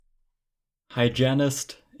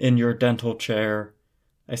Hygienist, in your dental chair,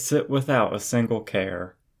 I sit without a single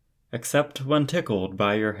care, except when tickled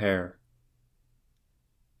by your hair.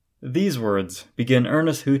 These words begin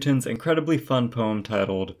Ernest Houghton's incredibly fun poem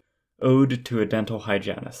titled Ode to a Dental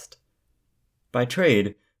Hygienist. By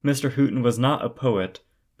trade, Mr. Houghton was not a poet,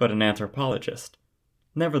 but an anthropologist.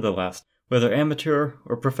 Nevertheless, whether amateur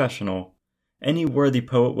or professional, any worthy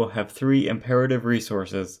poet will have three imperative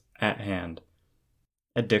resources at hand: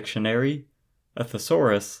 a dictionary, a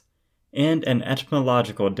thesaurus, and an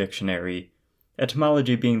etymological dictionary,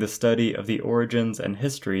 etymology being the study of the origins and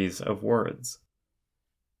histories of words.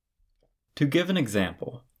 To give an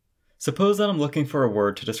example, suppose that I'm looking for a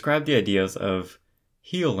word to describe the ideas of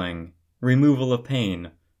healing, removal of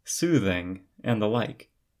pain, soothing, and the like.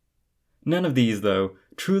 None of these, though,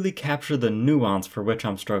 truly capture the nuance for which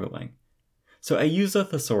I'm struggling. So I use a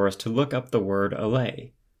thesaurus to look up the word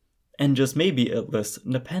allay, and just maybe it lists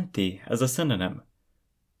nepenthe as a synonym.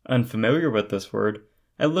 Unfamiliar with this word,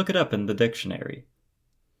 I look it up in the dictionary.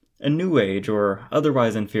 A New Age or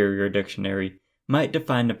otherwise inferior dictionary might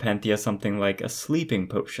define nepenthe as something like a sleeping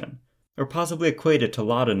potion, or possibly equate it to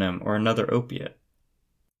laudanum or another opiate.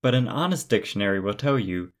 But an honest dictionary will tell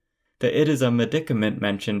you that it is a medicament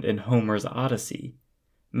mentioned in Homer's Odyssey,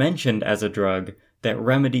 mentioned as a drug that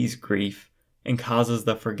remedies grief and causes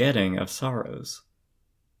the forgetting of sorrows.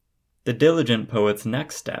 The diligent poet's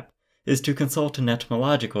next step is to consult an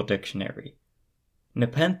etymological dictionary.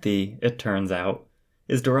 Nepenthe, it turns out,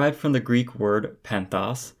 is derived from the Greek word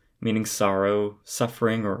penthos, meaning sorrow,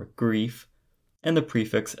 suffering, or grief, and the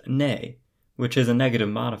prefix ne, which is a negative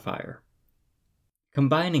modifier.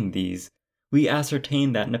 Combining these, we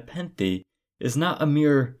ascertain that nepenthe is not a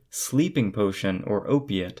mere sleeping potion or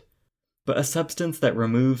opiate, but a substance that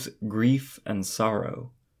removes grief and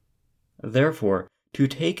sorrow. Therefore, to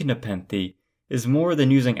take nepenthe is more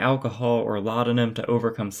than using alcohol or laudanum to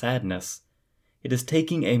overcome sadness. It is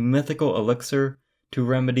taking a mythical elixir to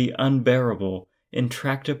remedy unbearable,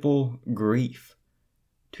 intractable grief,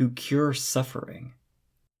 to cure suffering.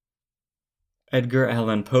 Edgar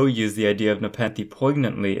Allan Poe used the idea of nepenthe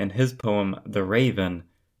poignantly in his poem The Raven,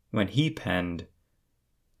 when he penned,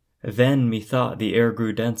 "Then methought the air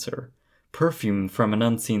grew denser, perfumed from an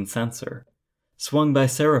unseen censer, swung by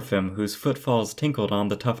seraphim whose footfalls tinkled on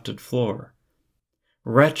the tufted floor.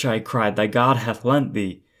 Wretch, I cried, thy God hath lent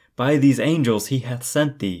thee, by these angels he hath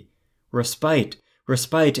sent thee, respite,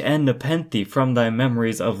 respite and nepenthe from thy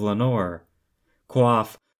memories of Lenore.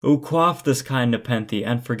 Quaff, O quaff this kind nepenthe,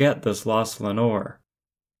 and forget this lost Lenore."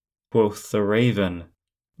 Quoth the Raven,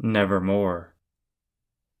 "Nevermore."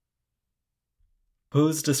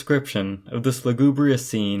 Poe's description of this lugubrious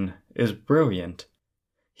scene is brilliant.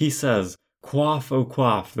 He says, "Quaff, O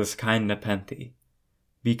quaff this kind nepenthe,"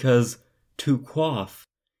 because to quaff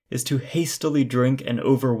is to hastily drink an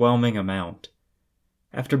overwhelming amount.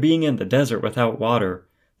 After being in the desert without water,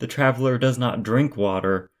 the traveler does not drink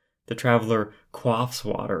water, the traveler quaffs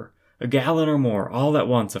water, a gallon or more, all at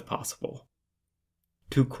once if possible.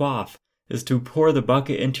 To quaff is to pour the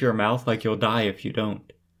bucket into your mouth like you'll die if you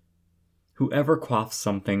don't. Whoever quaffs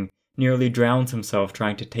something nearly drowns himself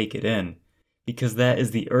trying to take it in, because that is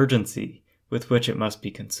the urgency with which it must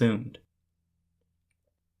be consumed.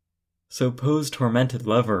 So Poe's tormented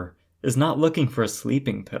lover is not looking for a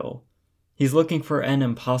sleeping pill. He's looking for an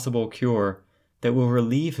impossible cure that will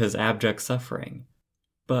relieve his abject suffering.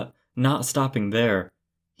 But not stopping there,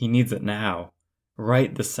 he needs it now,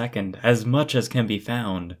 right this second, as much as can be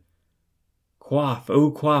found. "Quaff,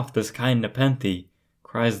 O quaff this kind nepenthe,"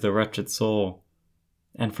 cries the wretched soul,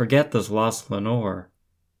 "and forget this lost Lenore."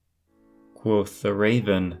 Quoth the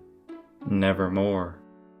Raven, "Nevermore."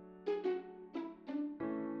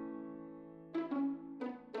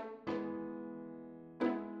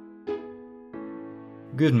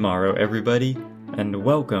 Good morrow, everybody, and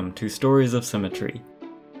welcome to Stories of Symmetry.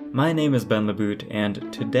 My name is Ben LeBoot,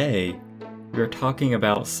 and today we are talking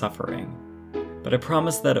about suffering. But I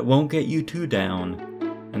promise that it won't get you too down,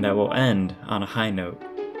 and that we'll end on a high note.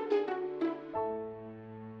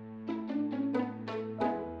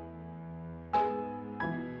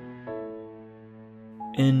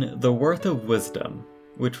 In The Worth of Wisdom,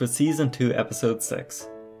 which was Season 2, Episode 6,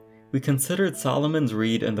 we considered Solomon's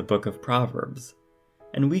read in the Book of Proverbs,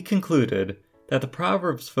 and we concluded that the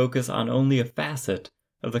Proverbs focus on only a facet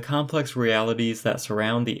of the complex realities that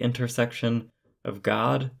surround the intersection of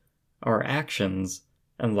God, our actions,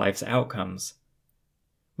 and life's outcomes.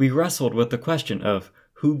 We wrestled with the question of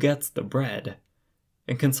who gets the bread,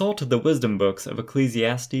 and consulted the wisdom books of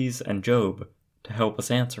Ecclesiastes and Job to help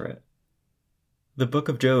us answer it. The Book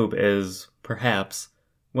of Job is, perhaps,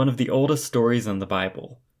 one of the oldest stories in the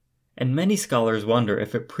Bible, and many scholars wonder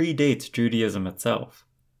if it predates Judaism itself.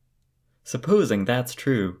 Supposing that's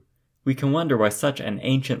true, we can wonder why such an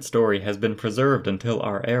ancient story has been preserved until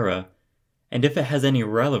our era, and if it has any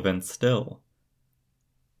relevance still.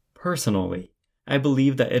 Personally, I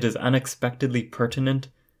believe that it is unexpectedly pertinent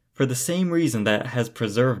for the same reason that it has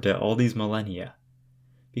preserved it all these millennia,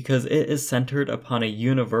 because it is centered upon a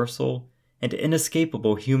universal and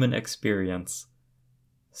inescapable human experience: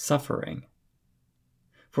 suffering.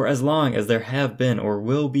 For as long as there have been or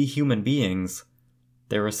will be human beings,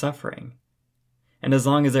 there is suffering. And as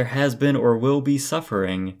long as there has been or will be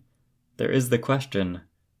suffering, there is the question,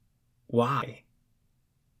 why?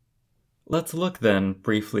 Let's look then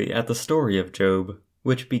briefly at the story of Job,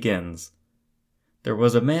 which begins, "There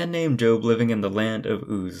was a man named Job living in the land of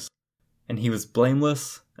Uz, and he was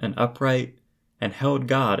blameless and upright, and held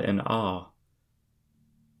God in awe."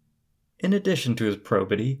 In addition to his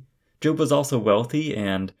probity, Job was also wealthy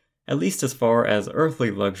and, at least as far as earthly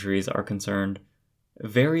luxuries are concerned,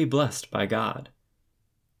 very blessed by God.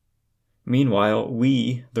 Meanwhile,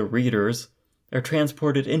 we, the readers, are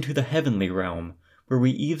transported into the heavenly realm, where we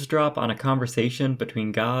eavesdrop on a conversation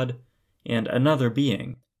between God and another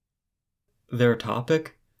being. Their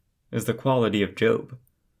topic is the quality of Job.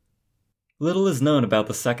 Little is known about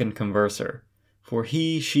the second converser, for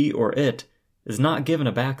he, she, or it is not given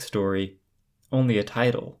a backstory, only a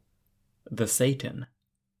title: the Satan.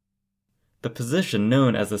 The position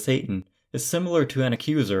known as the Satan is similar to an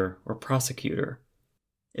accuser or prosecutor.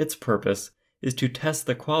 Its purpose is to test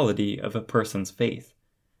the quality of a person's faith,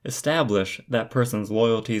 establish that person's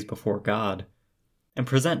loyalties before God, and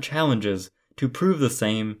present challenges to prove the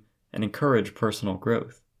same and encourage personal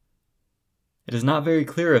growth. It is not very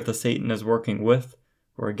clear if the Satan is working with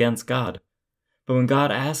or against God, but when God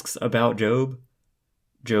asks about Job,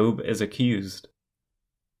 Job is accused.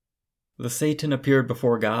 The Satan appeared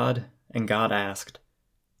before God, and God asked,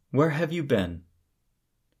 "Where have you been?"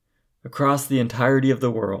 "Across the entirety of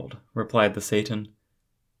the world," replied the Satan.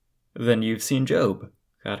 "Then you've seen Job?"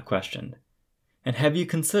 God questioned. "And have you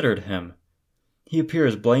considered him? He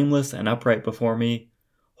appears blameless and upright before me,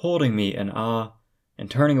 holding me in awe,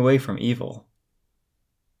 and turning away from evil."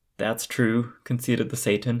 "That's true," conceded the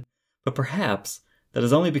Satan, "but perhaps that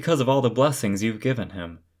is only because of all the blessings you've given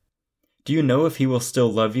him. Do you know if he will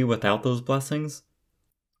still love you without those blessings?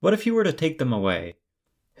 What if you were to take them away?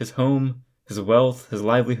 His home, his wealth, his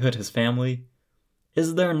livelihood, his family?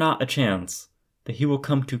 Is there not a chance that he will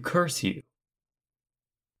come to curse you?"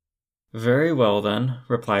 "Very well then,"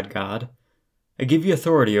 replied God. "I give you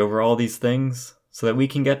authority over all these things, so that we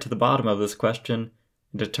can get to the bottom of this question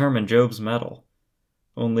and determine Job's mettle.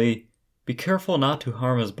 Only, be careful not to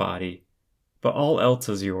harm his body, but all else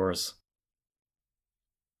is yours."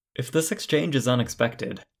 If this exchange is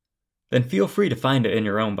unexpected, then feel free to find it in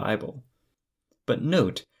your own Bible. But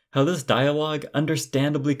note how this dialogue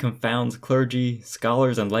understandably confounds clergy,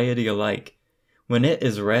 scholars, and laity alike when it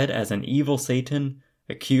is read as an evil Satan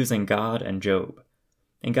accusing God and Job,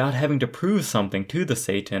 and God having to prove something to the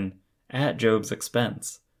Satan at Job's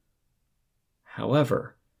expense.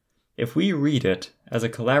 However, if we read it as a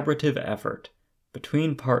collaborative effort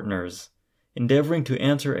between partners endeavoring to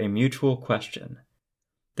answer a mutual question,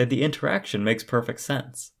 then the interaction makes perfect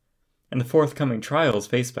sense, and the forthcoming trials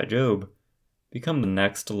faced by Job become the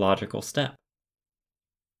next logical step.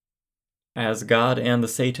 As God and the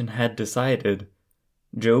Satan had decided,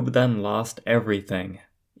 Job then lost everything,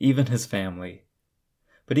 even his family.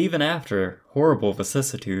 But even after horrible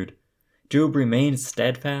vicissitude, Job remained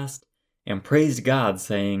steadfast and praised God,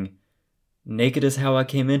 saying, "Naked is how I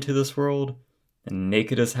came into this world, and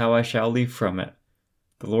naked is how I shall leave from it.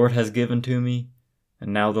 The Lord has given to me,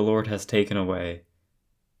 and now the Lord has taken away.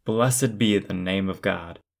 Blessed be the name of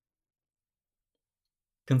God."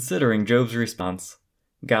 Considering Job's response,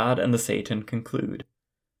 God and the Satan conclude,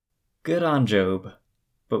 "Good on Job,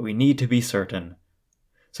 but we need to be certain."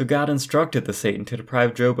 So God instructed the Satan to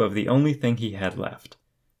deprive Job of the only thing he had left,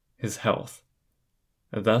 his health.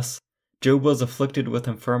 Thus, Job was afflicted with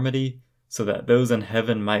infirmity so that those in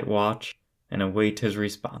heaven might watch and await his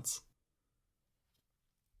response.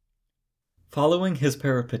 Following his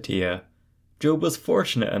peripetia, Job was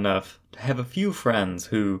fortunate enough to have a few friends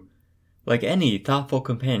who, like any thoughtful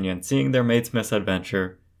companion seeing their mate's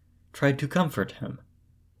misadventure, tried to comfort him.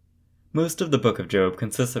 Most of the book of Job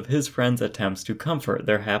consists of his friends' attempts to comfort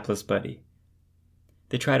their hapless buddy.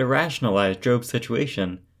 They try to rationalize Job's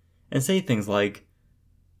situation and say things like,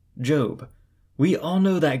 "Job, we all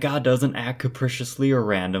know that God doesn't act capriciously or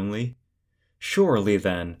randomly. Surely,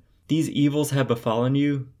 then, these evils have befallen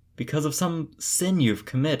you because of some sin you've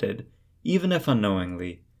committed, even if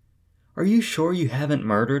unknowingly. Are you sure you haven't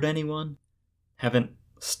murdered anyone? Haven't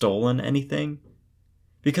stolen anything?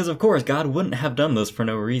 Because of course God wouldn't have done this for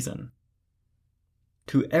no reason.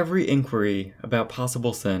 To every inquiry about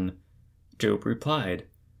possible sin, Job replied,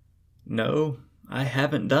 "No, I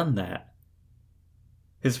haven't done that."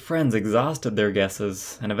 His friends exhausted their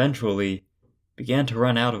guesses and eventually began to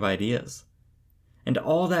run out of ideas. And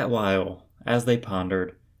all that while, as they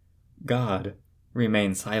pondered, God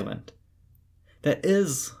remained silent. That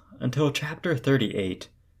is, until chapter 38,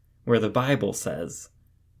 where the Bible says,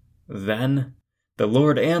 "Then the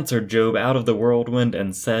Lord answered Job out of the whirlwind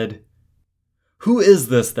and said, 'Who is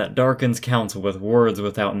this that darkens counsel with words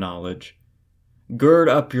without knowledge? Gird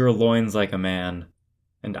up your loins like a man,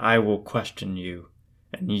 and I will question you,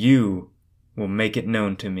 and you will make it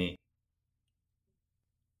known to me.'"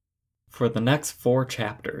 For the next 4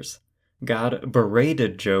 chapters, God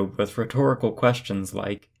berated Job with rhetorical questions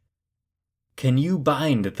like, "Can you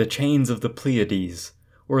bind the chains of the Pleiades,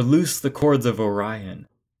 or loose the cords of Orion?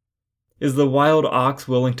 Is the wild ox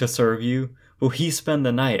willing to serve you? Will he spend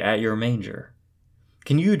the night at your manger?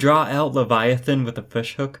 Can you draw out Leviathan with a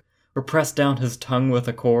fishhook, or press down his tongue with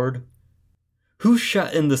a cord? Who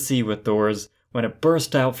shut in the sea with doors when it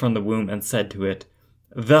burst out from the womb and said to it,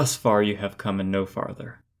 'Thus far you have come and no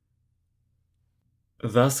farther'?"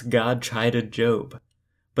 Thus God chided Job,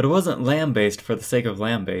 but it wasn't lamb-based for the sake of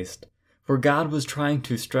lamb-based, for God was trying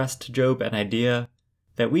to stress to Job an idea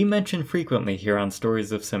that we mention frequently here on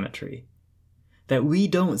Stories of Symmetry, that we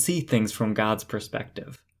don't see things from God's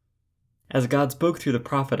perspective. As God spoke through the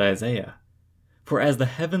prophet Isaiah, "For as the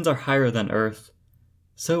heavens are higher than earth,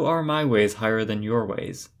 so are my ways higher than your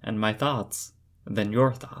ways, and my thoughts than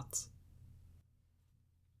your thoughts."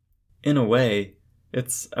 In a way,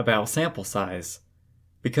 it's about sample size,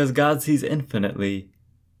 because God sees infinitely,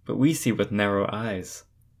 but we see with narrow eyes.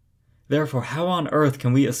 Therefore, how on earth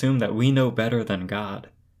can we assume that we know better than God?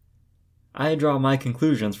 I draw my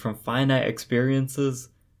conclusions from finite experiences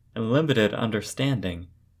and limited understanding,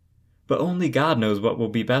 but only God knows what will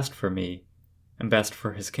be best for me, and best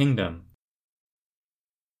for his kingdom.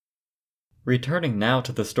 Returning now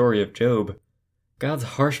to the story of Job, God's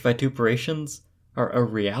harsh vituperations are a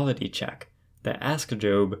reality check that ask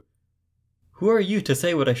Job, "Who are you to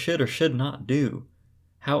say what I should or should not do?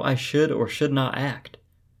 How I should or should not act?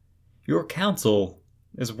 Your counsel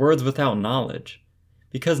is words without knowledge,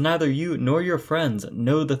 because neither you nor your friends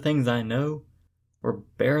know the things I know, or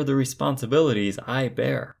bear the responsibilities I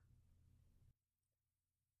bear."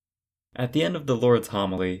 At the end of the Lord's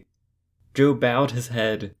homily, Job bowed his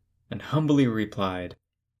head and humbly replied,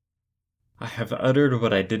 "I have uttered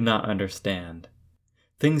what I did not understand,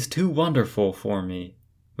 things too wonderful for me,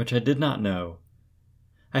 which I did not know.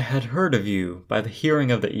 I had heard of you by the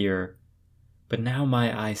hearing of the ear, but now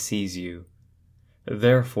my eye sees you.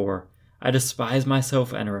 Therefore I despise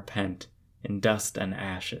myself and repent in dust and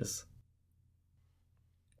ashes."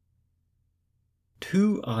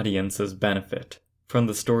 2 audiences benefit from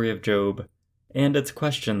the story of Job and its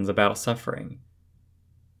questions about suffering.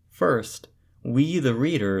 First, we, the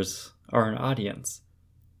readers, are an audience.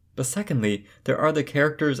 But secondly, there are the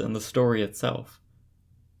characters in the story itself.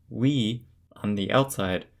 We, on the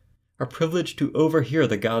outside, are privileged to overhear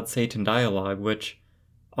the God-Satan dialogue which,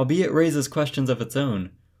 albeit raises questions of its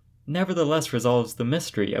own, nevertheless resolves the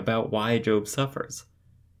mystery about why Job suffers,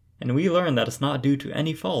 and we learn that it's not due to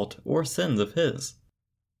any fault or sins of his.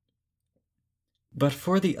 But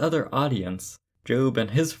for the other audience, Job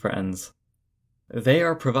and his friends, they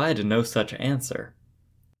are provided no such answer.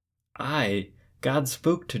 God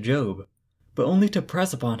spoke to Job, but only to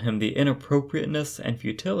press upon him the inappropriateness and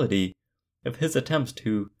futility of his attempts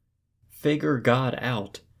to figure God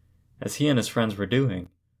out, as he and his friends were doing.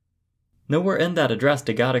 Nowhere in that address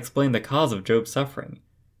did God explain the cause of Job's suffering.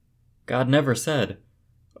 God never said,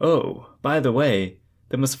 "Oh, by the way,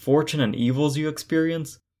 the misfortune and evils you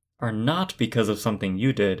experience are not because of something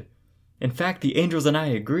you did. In fact, the angels and I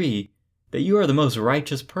agree that you are the most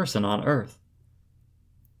righteous person on earth."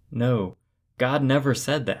 No, God never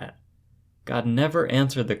said that. God never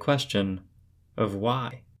answered the question of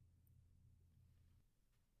why.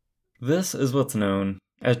 This is what's known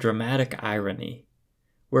as dramatic irony,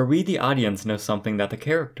 where we the audience know something that the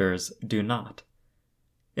characters do not.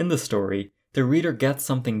 In the story, the reader gets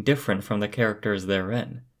something different from the characters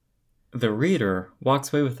therein. The reader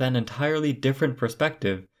walks away with an entirely different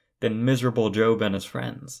perspective than miserable Job and his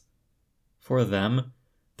friends. For them,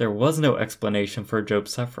 there was no explanation for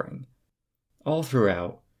Job's suffering. All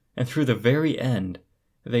throughout, and through the very end,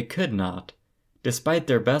 they could not, despite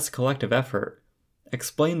their best collective effort,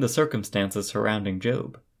 explain the circumstances surrounding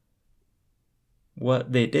Job.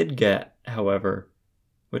 What they did get, however,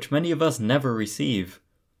 which many of us never receive,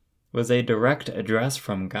 was a direct address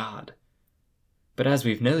from God. But as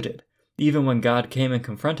we've noted, even when God came and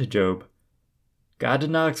confronted Job, God did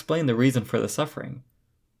not explain the reason for the suffering.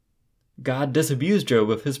 God disabused Job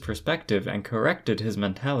of his perspective and corrected his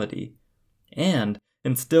mentality, and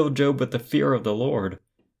instilled Job with the fear of the Lord.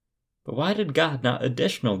 But why did God not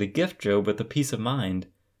additionally gift Job with a peace of mind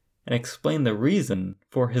and explain the reason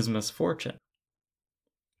for his misfortune?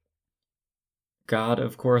 God,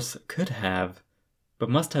 of course, could have, but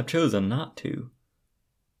must have chosen not to.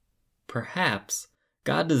 Perhaps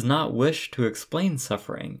God does not wish to explain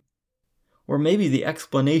suffering, or maybe the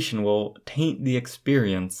explanation will taint the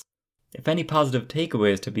experience if any positive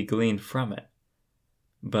takeaway is to be gleaned from it.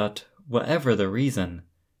 But whatever the reason,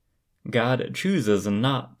 God chooses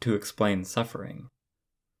not to explain suffering.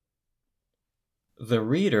 The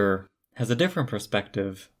reader has a different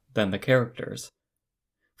perspective than the characters.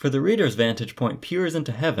 For the reader's vantage point peers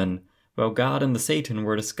into heaven while God and the Satan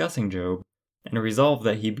were discussing Job and resolved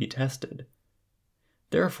that he be tested.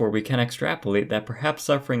 Therefore, we can extrapolate that perhaps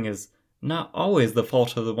suffering is not always the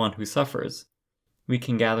fault of the one who suffers. We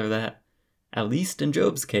can gather that, at least in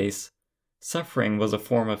Job's case, suffering was a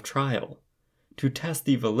form of trial, to test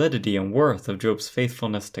the validity and worth of Job's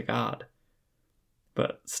faithfulness to God.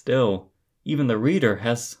 But still, even the reader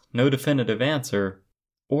has no definitive answer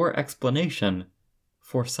or explanation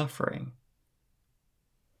for suffering.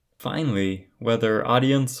 Finally, whether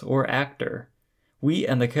audience or actor, we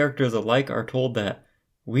and the characters alike are told that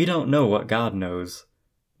we don't know what God knows,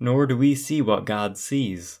 nor do we see what God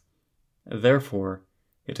sees. Therefore,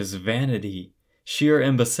 it is vanity, sheer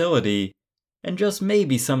imbecility, and just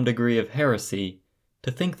maybe some degree of heresy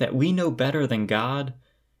to think that we know better than God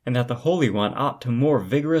and that the Holy One ought to more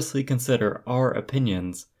vigorously consider our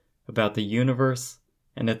opinions about the universe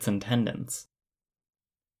and its intendants.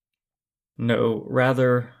 No,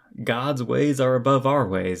 rather, God's ways are above our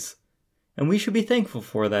ways, and we should be thankful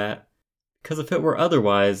for that, because if it were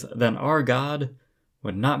otherwise, then our God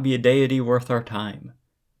would not be a deity worth our time.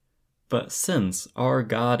 But since our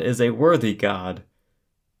God is a worthy God,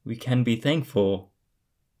 we can be thankful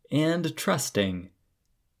and trusting,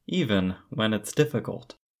 even when it's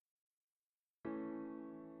difficult.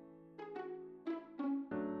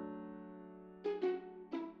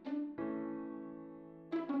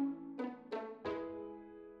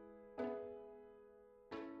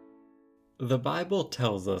 The Bible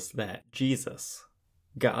tells us that Jesus,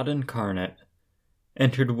 God incarnate,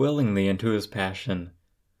 entered willingly into his passion,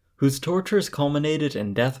 whose tortures culminated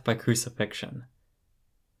in death by crucifixion.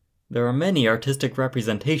 There are many artistic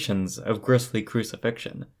representations of grisly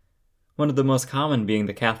crucifixion, one of the most common being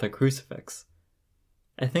the Catholic crucifix.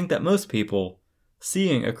 I think that most people,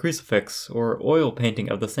 seeing a crucifix or oil painting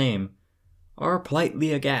of the same, are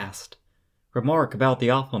politely aghast, remark about the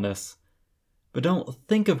awfulness, but don't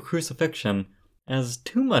think of crucifixion as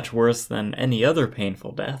too much worse than any other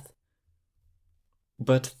painful death.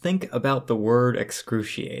 But think about the word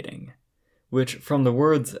excruciating, which from the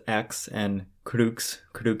words ex and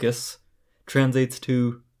crucis, translates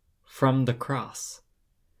to from the cross,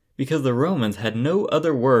 because the Romans had no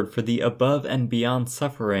other word for the above and beyond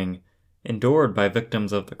suffering endured by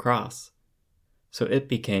victims of the cross, so it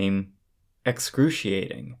became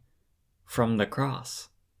excruciating, from the cross.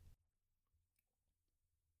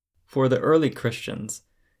 For the early Christians,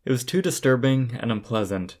 it was too disturbing and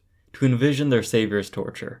unpleasant to envision their Savior's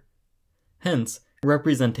torture. Hence,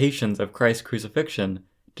 representations of Christ's crucifixion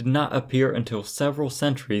did not appear until several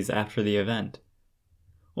centuries after the event.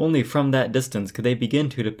 Only from that distance could they begin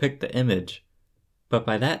to depict the image, but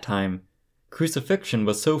by that time, crucifixion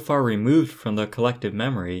was so far removed from the collective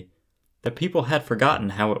memory that people had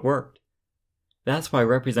forgotten how it worked. That's why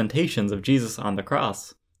representations of Jesus on the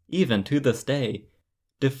cross, even to this day,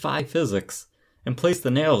 defy physics and place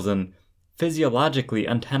the nails in physiologically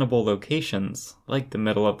untenable locations like the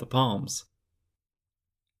middle of the palms.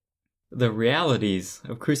 The realities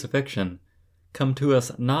of crucifixion come to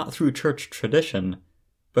us not through church tradition,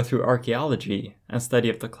 but through archaeology and study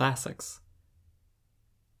of the classics.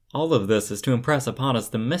 All of this is to impress upon us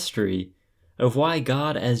the mystery of why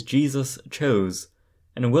God as Jesus chose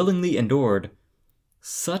and willingly endured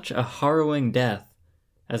such a harrowing death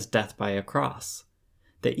as death by a cross,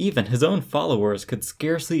 that even his own followers could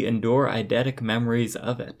scarcely endure eidetic memories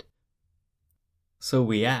of it. So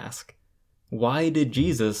we ask, why did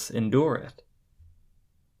Jesus endure it?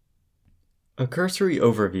 A cursory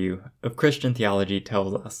overview of Christian theology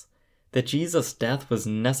tells us that Jesus' death was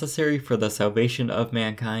necessary for the salvation of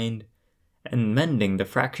mankind and mending the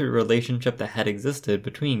fractured relationship that had existed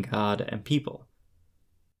between God and people.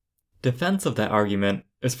 Defense of that argument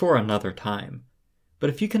is for another time, But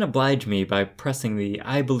if you can oblige me by pressing the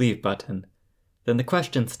I believe button, then the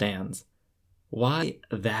question stands, why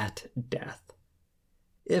that death?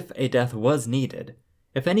 If a death was needed,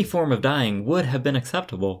 if any form of dying would have been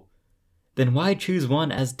acceptable, then why choose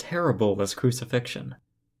one as terrible as crucifixion?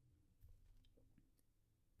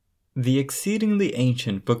 The exceedingly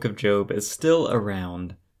ancient Book of Job is still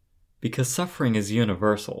around because suffering is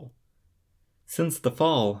universal. Since the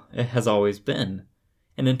fall, it has always been,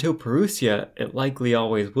 and until Parousia, it likely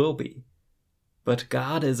always will be. But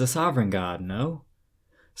God is a sovereign God, no?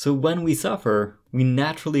 So when we suffer, we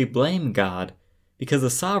naturally blame God because the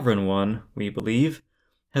sovereign one, we believe,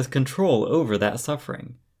 has control over that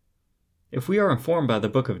suffering. If we are informed by the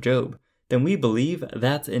Book of Job, then we believe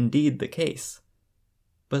that's indeed the case.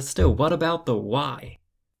 But still, what about the why?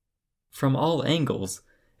 From all angles,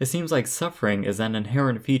 it seems like suffering is an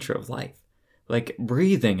inherent feature of life, like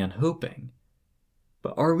breathing and hoping.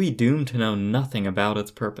 But are we doomed to know nothing about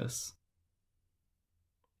its purpose?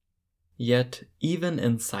 Yet, even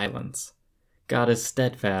in silence, God is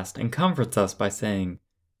steadfast and comforts us by saying,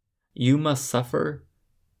 "You must suffer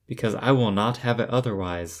because I will not have it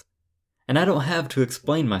otherwise. And I don't have to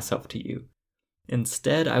explain myself to you.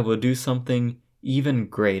 Instead, I will do something even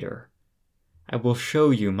greater. I will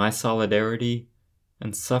show you my solidarity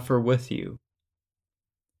and suffer with you."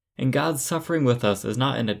 And God's suffering with us is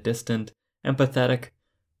not in a distant, empathetic,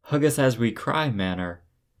 hug us as we cry manner,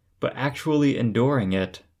 but actually enduring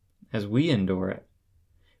it as we endure it,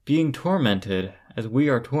 being tormented as we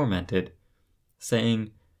are tormented,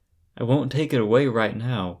 saying, "I won't take it away right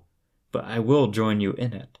now, but I will join you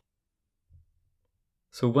in it."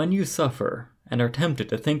 So when you suffer and are tempted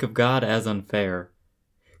to think of God as unfair,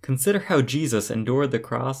 consider how Jesus endured the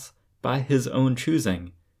cross by his own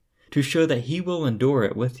choosing, to show that he will endure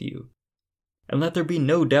it with you. And let there be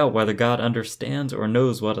no doubt whether God understands or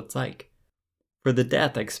knows what it's like. For the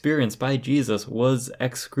death experienced by Jesus was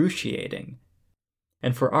excruciating.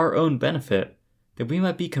 And for our own benefit, that we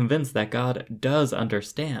might be convinced that God does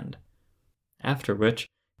understand. After which,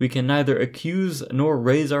 we can neither accuse nor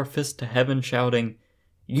raise our fist to heaven shouting,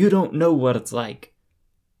 "You don't know what it's like,"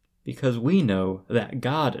 because we know that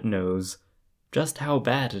God knows just how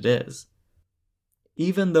bad it is.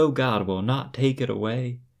 Even though God will not take it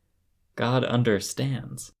away, God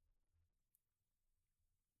understands.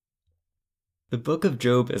 The Book of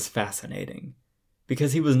Job is fascinating,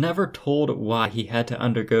 because he was never told why he had to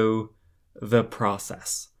undergo the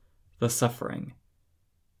process, the suffering.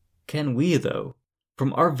 Can we, though,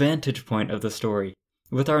 from our vantage point of the story,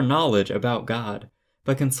 with our knowledge about God,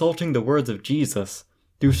 by consulting the words of Jesus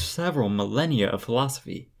through several millennia of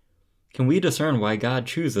philosophy, can we discern why God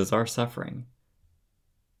chooses our suffering?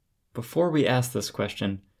 Before we ask this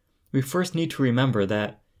question, we first need to remember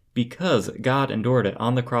that because God endured it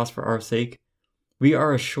on the cross for our sake, we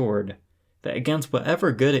are assured that against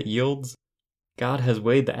whatever good it yields, God has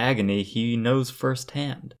weighed the agony he knows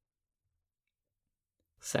firsthand.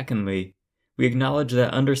 Secondly, we acknowledge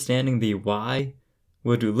that understanding the why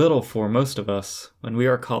will do little for most of us when we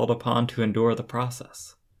are called upon to endure the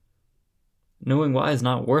process. Knowing why is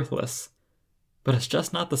not worthless, but it's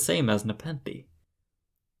just not the same as nepenthe.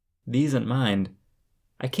 These in mind,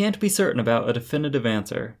 I can't be certain about a definitive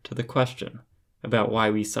answer to the question about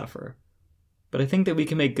why we suffer, but I think that we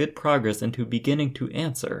can make good progress into beginning to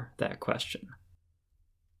answer that question.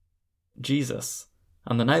 Jesus,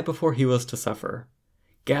 on the night before he was to suffer,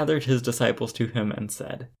 gathered his disciples to him and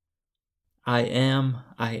said, I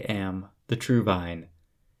am the true vine,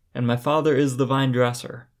 and my Father is the vine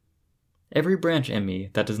dresser. Every branch in me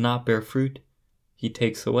that does not bear fruit, he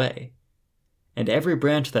takes away, and every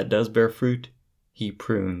branch that does bear fruit, he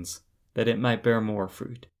prunes, that it might bear more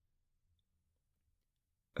fruit.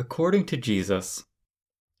 According to Jesus,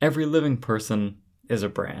 every living person is a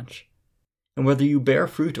branch, and whether you bear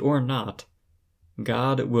fruit or not,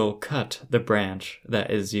 God will cut the branch that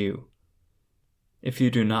is you. If you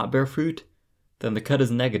do not bear fruit, then the cut is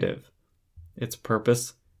negative, its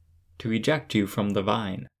purpose to eject you from the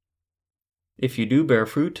vine. If you do bear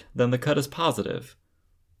fruit, then the cut is positive,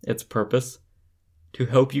 its purpose to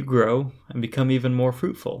help you grow and become even more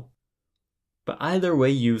fruitful. But either way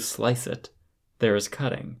you slice it, there is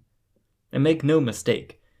cutting. And make no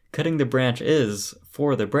mistake, cutting the branch is,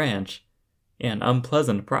 for the branch, an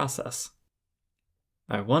unpleasant process.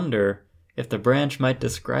 I wonder if the branch might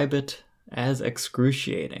describe it as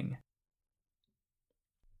excruciating.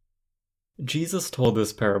 Jesus told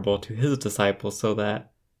this parable to his disciples so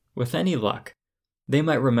that, with any luck, they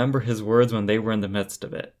might remember his words when they were in the midst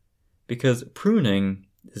of it, because pruning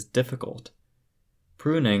is difficult.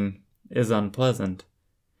 Pruning is unpleasant,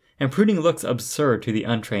 and pruning looks absurd to the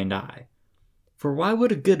untrained eye. For why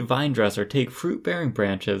would a good vine dresser take fruit-bearing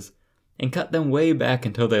branches and cut them way back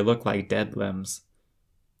until they look like dead limbs?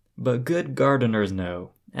 But good gardeners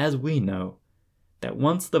know, as we know, that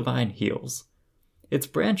once the vine heals, its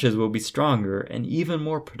branches will be stronger and even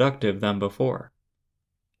more productive than before.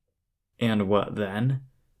 And what then?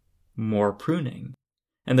 More pruning,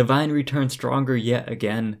 and the vine returns stronger yet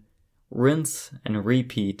again. Rinse and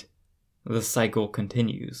repeat. The cycle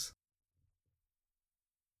continues.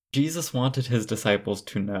 Jesus wanted his disciples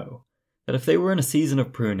to know that if they were in a season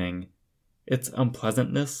of pruning, its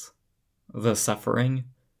unpleasantness, the suffering,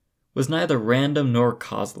 was neither random nor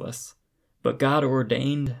causeless, but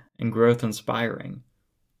God-ordained and growth-inspiring.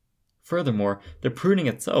 Furthermore, the pruning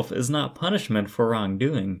itself is not punishment for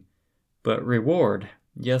wrongdoing, but reward,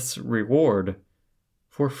 yes, reward,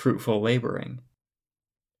 for fruitful laboring.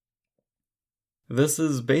 This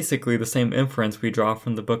is basically the same inference we draw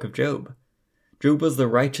from the book of Job. Job was the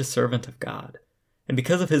righteous servant of God, and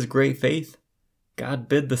because of his great faith, God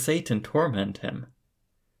bid the Satan torment him.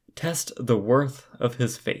 Test the worth of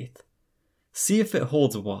his faith. See if it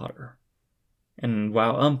holds water. And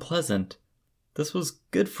while unpleasant, this was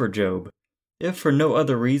good for Job, if for no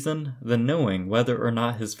other reason than knowing whether or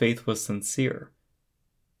not his faith was sincere.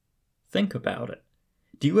 Think about it.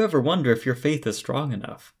 Do you ever wonder if your faith is strong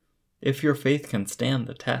enough? If your faith can stand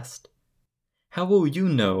the test? How will you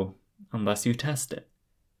know unless you test it?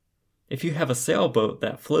 If you have a sailboat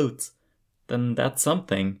that floats, then that's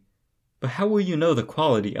something. But how will you know the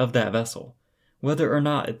quality of that vessel, whether or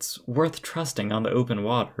not it's worth trusting on the open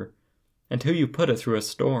water, until you put it through a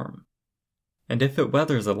storm? And if it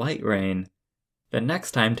weathers a light rain, then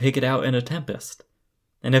next time take it out in a tempest.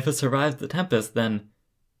 And if it survives the tempest, then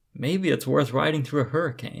maybe it's worth riding through a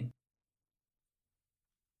hurricane.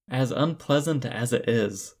 As unpleasant as it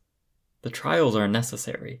is, the trials are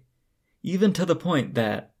necessary, even to the point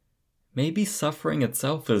that maybe suffering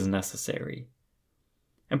itself is necessary.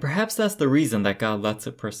 And perhaps that's the reason that God lets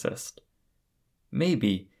it persist.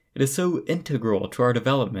 Maybe it is so integral to our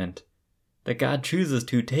development that God chooses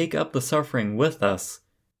to take up the suffering with us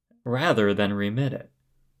rather than remit it.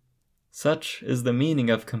 Such is the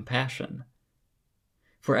meaning of compassion.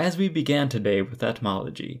 For as we began today with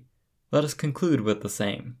etymology, let us conclude with the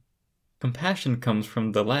same. Compassion comes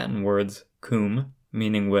from the Latin words cum,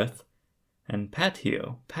 meaning with, and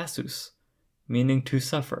patio, passus, meaning to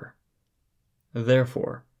suffer.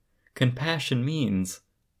 Therefore, compassion means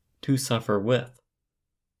to suffer with.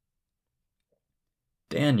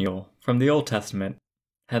 Daniel, from the Old Testament,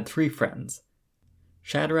 had 3 friends,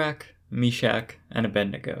 Shadrach, Meshach, and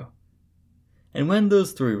Abednego. And when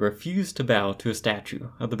those 3 refused to bow to a statue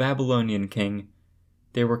of the Babylonian king,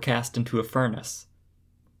 they were cast into a furnace.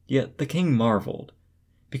 Yet the king marveled,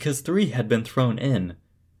 because 3 had been thrown in,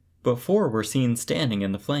 but 4 were seen standing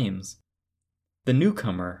in the flames. The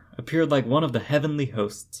newcomer appeared like one of the heavenly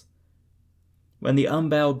hosts. When the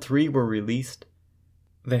unbowed 3 were released,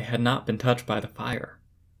 they had not been touched by the fire.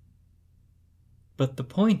 But the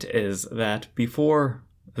point is that before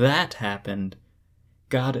that happened,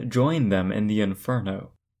 God joined them in the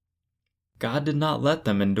inferno. God did not let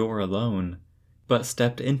them endure alone, but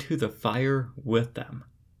stepped into the fire with them.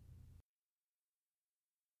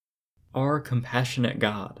 Our compassionate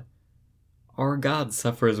God, our God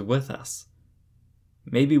suffers with us.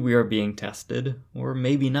 Maybe we are being tested, or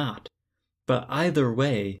maybe not, but either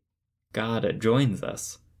way, God joins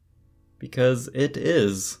us, because it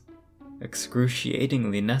is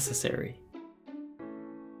excruciatingly necessary.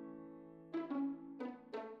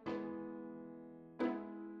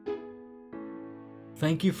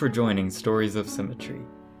 Thank you for joining Stories of Symmetry.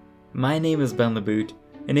 My name is Ben LeBoot,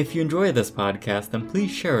 and if you enjoy this podcast, then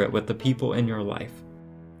please share it with the people in your life,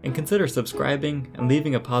 and consider subscribing and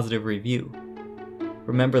leaving a positive review.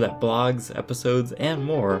 Remember that blogs, episodes, and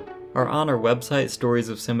more are on our website,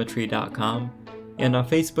 storiesofsymmetry.com, and on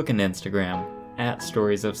Facebook and Instagram,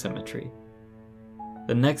 @storiesofsymmetry.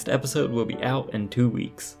 The next episode will be out in 2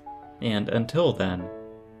 weeks, and until then,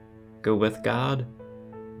 go with God,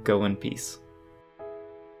 go in peace.